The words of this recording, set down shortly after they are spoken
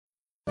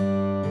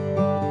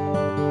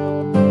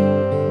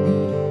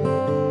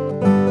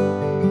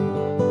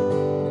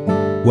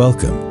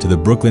Welcome to the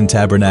Brooklyn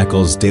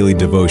Tabernacle's Daily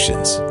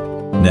Devotions.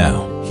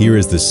 Now, here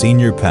is the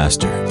Senior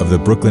Pastor of the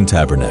Brooklyn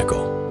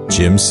Tabernacle,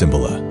 Jim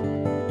Cymbala.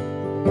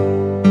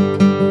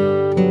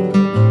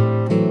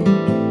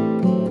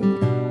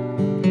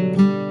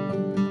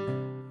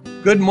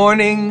 Good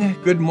morning,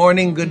 good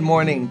morning, good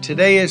morning.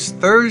 Today is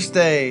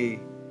Thursday,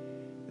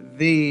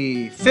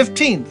 the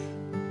 15th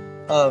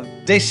of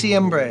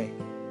Diciembre.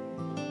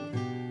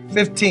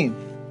 15th.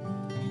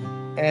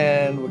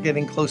 And we're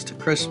getting close to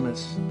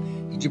Christmas.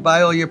 Did you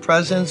buy all your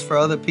presents for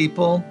other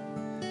people?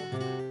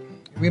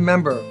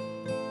 Remember,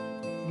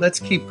 let's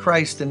keep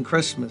Christ in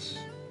Christmas.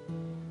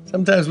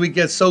 Sometimes we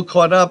get so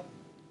caught up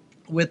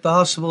with the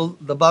hustle,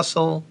 the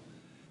bustle,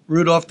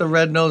 Rudolph the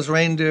Red-Nosed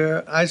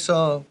Reindeer. I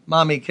saw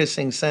Mommy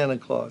Kissing Santa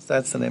Claus.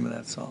 That's the name of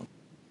that song.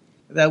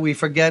 That we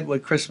forget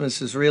what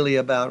Christmas is really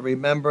about,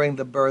 remembering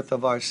the birth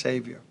of our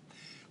Savior.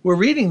 We're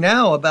reading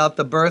now about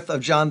the birth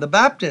of John the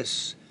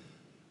Baptist,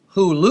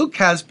 who Luke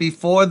has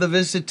before the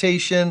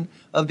visitation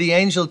of the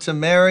angel to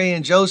Mary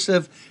and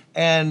Joseph,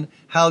 and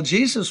how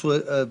Jesus'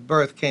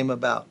 birth came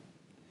about.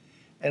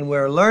 And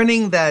we're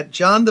learning that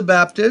John the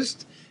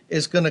Baptist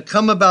is going to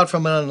come about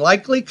from an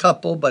unlikely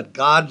couple, but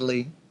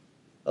godly.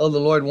 Oh, the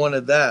Lord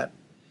wanted that.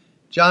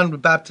 John the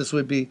Baptist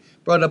would be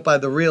brought up by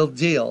the real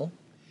deal.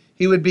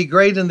 He would be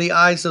great in the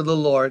eyes of the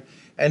Lord,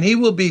 and he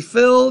will be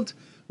filled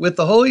with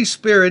the Holy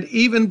Spirit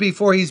even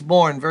before he's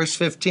born, verse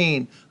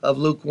 15 of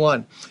Luke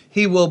 1.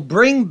 He will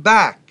bring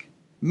back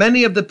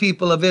many of the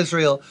people of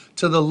Israel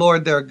to the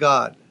Lord their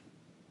God.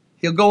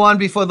 He'll go on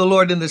before the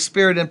Lord in the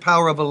spirit and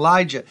power of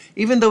Elijah,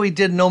 even though he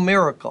did no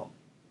miracle.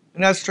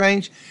 Isn't that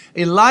strange?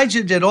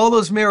 Elijah did all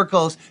those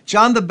miracles.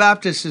 John the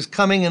Baptist is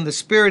coming in the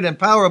spirit and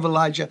power of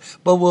Elijah,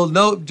 but will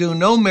do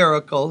no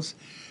miracles,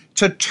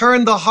 to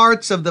turn the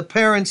hearts of the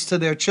parents to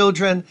their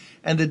children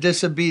and the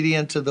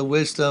disobedient to the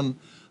wisdom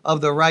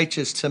of the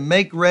righteous, to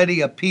make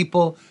ready a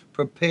people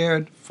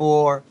prepared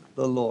for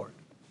the Lord.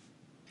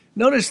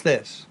 Notice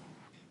this.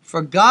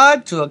 For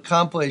God to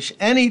accomplish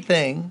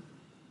anything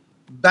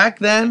back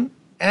then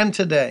and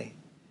today,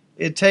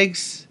 it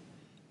takes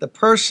the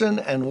person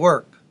and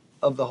work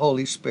of the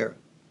Holy Spirit.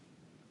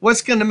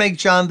 What's going to make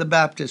John the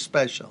Baptist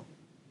special?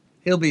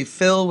 He'll be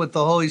filled with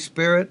the Holy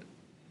Spirit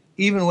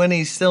even when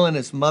he's still in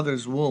his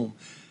mother's womb.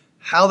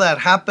 How that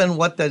happened,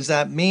 what does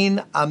that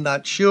mean? I'm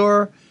not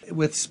sure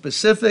with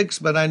specifics,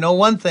 but I know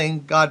one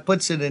thing, God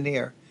puts it in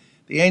here.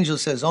 The angel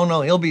says, oh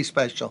no, he'll be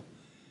special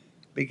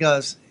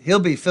because he'll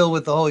be filled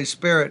with the Holy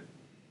Spirit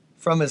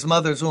from his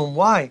mother's womb.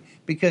 Why?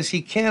 Because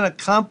he can't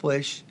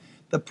accomplish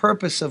the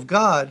purpose of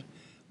God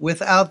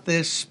without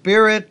this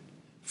Spirit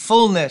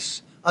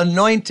fullness,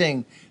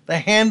 anointing, the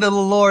hand of the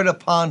Lord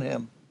upon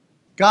him,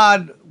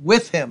 God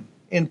with him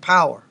in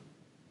power.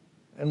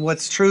 And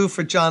what's true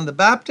for John the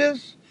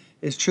Baptist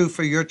is true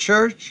for your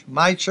church,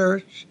 my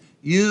church,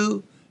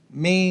 you,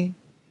 me.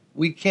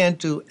 We can't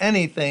do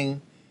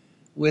anything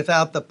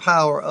without the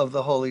power of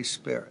the Holy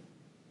Spirit.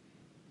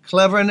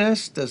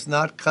 Cleverness does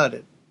not cut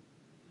it.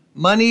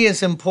 Money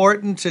is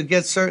important to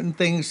get certain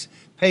things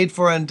paid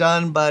for and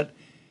done, but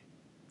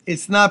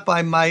it's not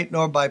by might,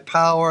 nor by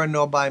power,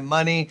 nor by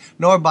money,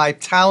 nor by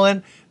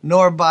talent,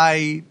 nor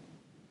by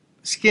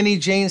skinny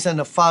jeans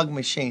and a fog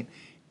machine.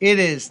 It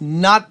is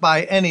not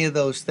by any of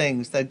those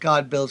things that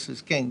God builds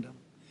his kingdom.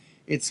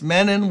 It's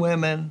men and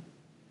women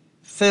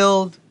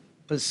filled,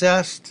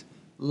 possessed,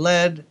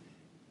 led,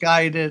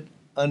 guided,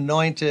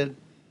 anointed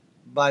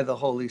by the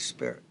Holy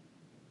Spirit.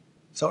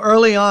 So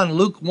early on,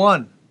 Luke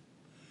 1.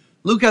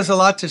 Luke has a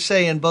lot to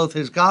say in both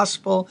his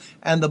gospel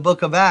and the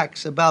book of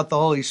Acts about the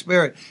Holy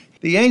Spirit.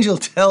 The angel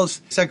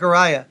tells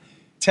Zechariah,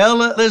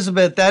 tell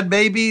Elizabeth that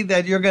baby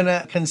that you're going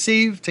to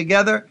conceive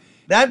together,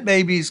 that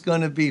baby's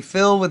going to be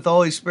filled with the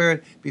Holy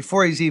Spirit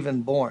before he's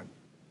even born.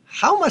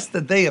 How must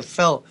did they have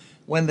felt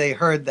when they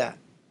heard that?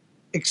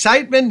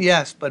 Excitement,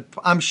 yes, but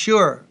I'm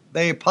sure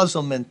they had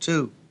puzzlement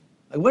too.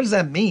 Like, what does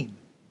that mean?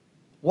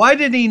 Why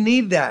did he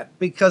need that?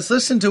 Because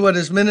listen to what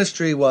his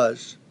ministry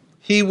was.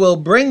 He will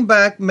bring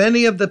back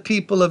many of the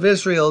people of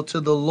Israel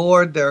to the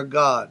Lord their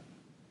God.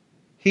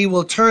 He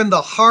will turn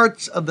the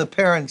hearts of the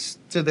parents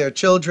to their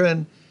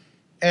children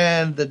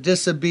and the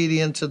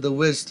disobedient to the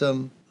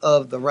wisdom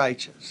of the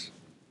righteous.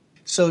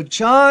 So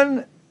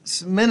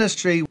John's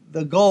ministry,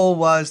 the goal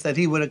was that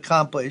he would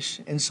accomplish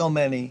in so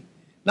many,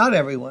 not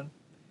everyone,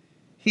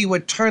 he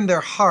would turn their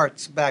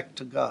hearts back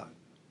to God.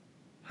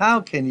 How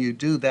can you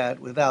do that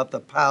without the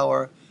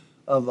power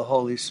of the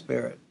Holy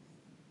Spirit?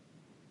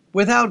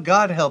 Without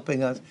God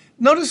helping us.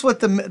 Notice what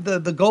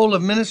the goal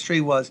of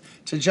ministry was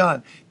to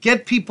John.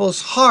 Get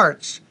people's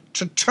hearts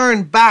to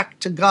turn back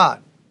to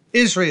God.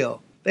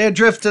 Israel, they had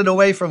drifted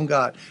away from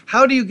God.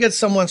 How do you get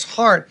someone's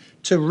heart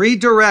to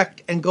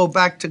redirect and go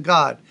back to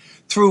God?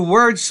 Through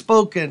words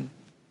spoken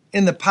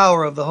in the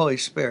power of the Holy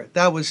Spirit.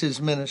 That was his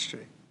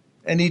ministry.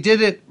 And he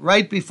did it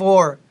right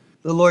before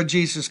the Lord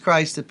Jesus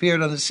Christ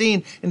appeared on the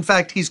scene. In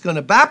fact, he's going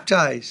to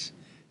baptize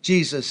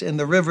Jesus in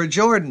the River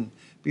Jordan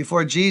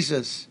before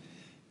Jesus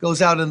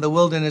goes out in the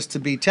wilderness to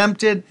be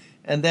tempted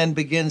and then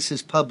begins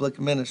his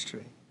public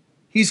ministry.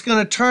 He's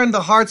going to turn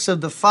the hearts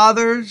of the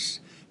fathers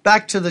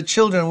back to the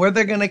children, where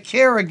they're going to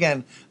care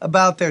again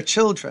about their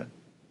children,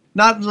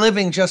 not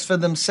living just for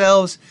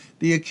themselves,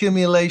 the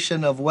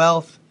accumulation of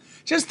wealth.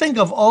 Just think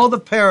of all the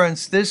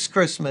parents this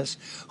Christmas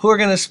who are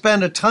going to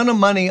spend a ton of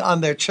money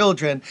on their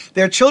children.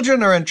 Their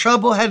children are in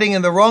trouble, heading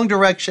in the wrong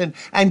direction,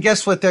 and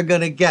guess what they're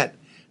going to get?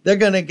 They're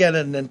going to get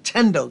a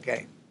Nintendo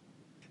game.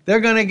 They're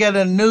going to get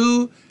a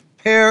new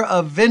pair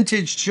of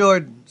vintage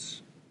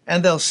Jordans,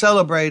 and they'll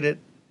celebrate it,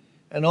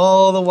 and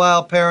all the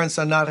while parents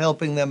are not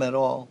helping them at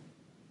all.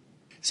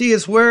 See,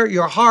 it's where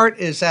your heart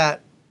is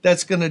at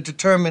that's going to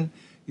determine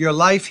your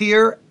life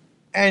here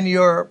and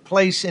your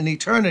place in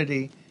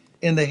eternity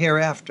in the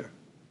hereafter.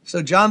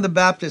 So John the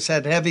Baptist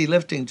had heavy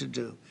lifting to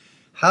do.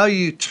 How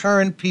you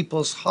turn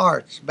people's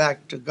hearts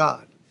back to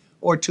God,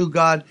 or to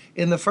God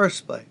in the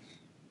first place.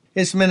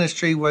 His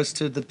ministry was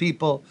to the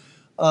people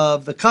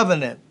of the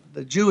covenant,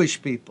 the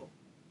Jewish people.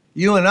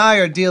 You and I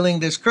are dealing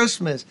this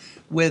Christmas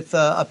with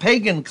a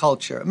pagan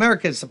culture.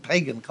 America is a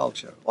pagan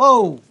culture.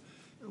 Oh,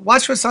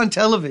 watch what's on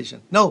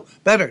television. No,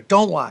 better,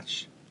 don't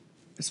watch.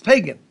 It's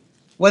pagan.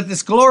 What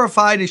is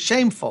glorified is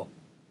shameful.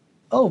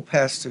 Oh,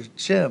 Pastor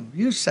Jim,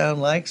 you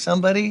sound like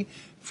somebody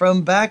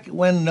from back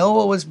when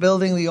Noah was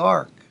building the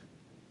ark.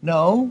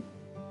 No,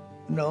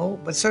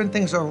 but certain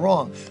things are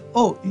wrong.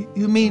 Oh,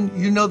 you mean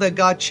you know that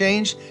God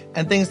changed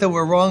and things that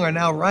were wrong are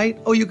now right?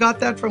 Oh, you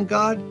got that from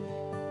God?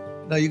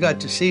 No, you got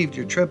deceived.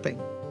 You're tripping.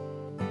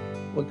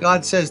 What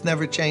God says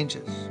never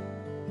changes.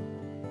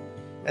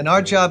 And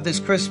our job this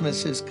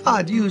Christmas is,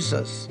 God, use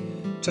us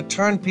to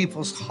turn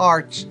people's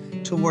hearts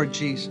toward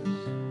Jesus.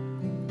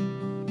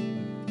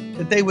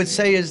 That they would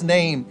say his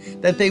name,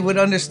 that they would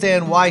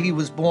understand why he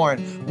was born,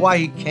 why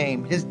he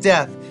came, his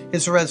death,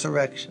 his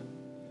resurrection.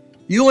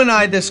 You and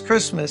I this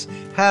Christmas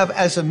have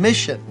as a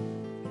mission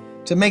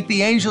to make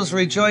the angels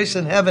rejoice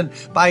in heaven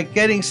by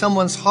getting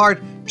someone's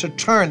heart to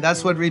turn.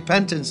 That's what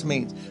repentance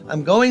means.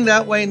 I'm going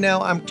that way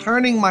now. I'm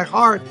turning my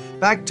heart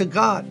back to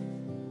God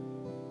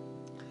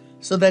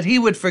so that he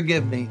would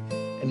forgive me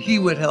and he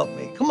would help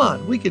me. Come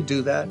on, we could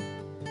do that.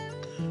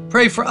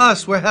 Pray for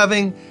us. We're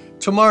having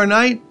tomorrow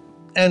night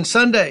and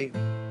Sunday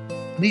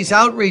these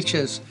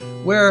outreaches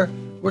where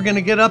we're going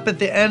to get up at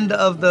the end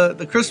of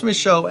the Christmas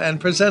show and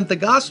present the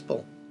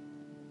gospel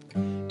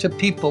to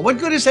people. What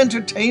good is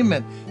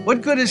entertainment?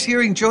 What good is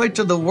hearing joy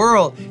to the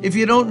world if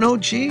you don't know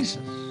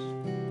Jesus?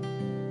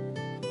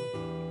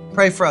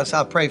 Pray for us.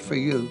 I'll pray for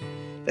you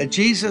that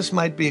Jesus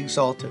might be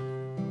exalted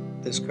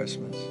this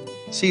Christmas.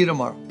 See you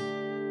tomorrow.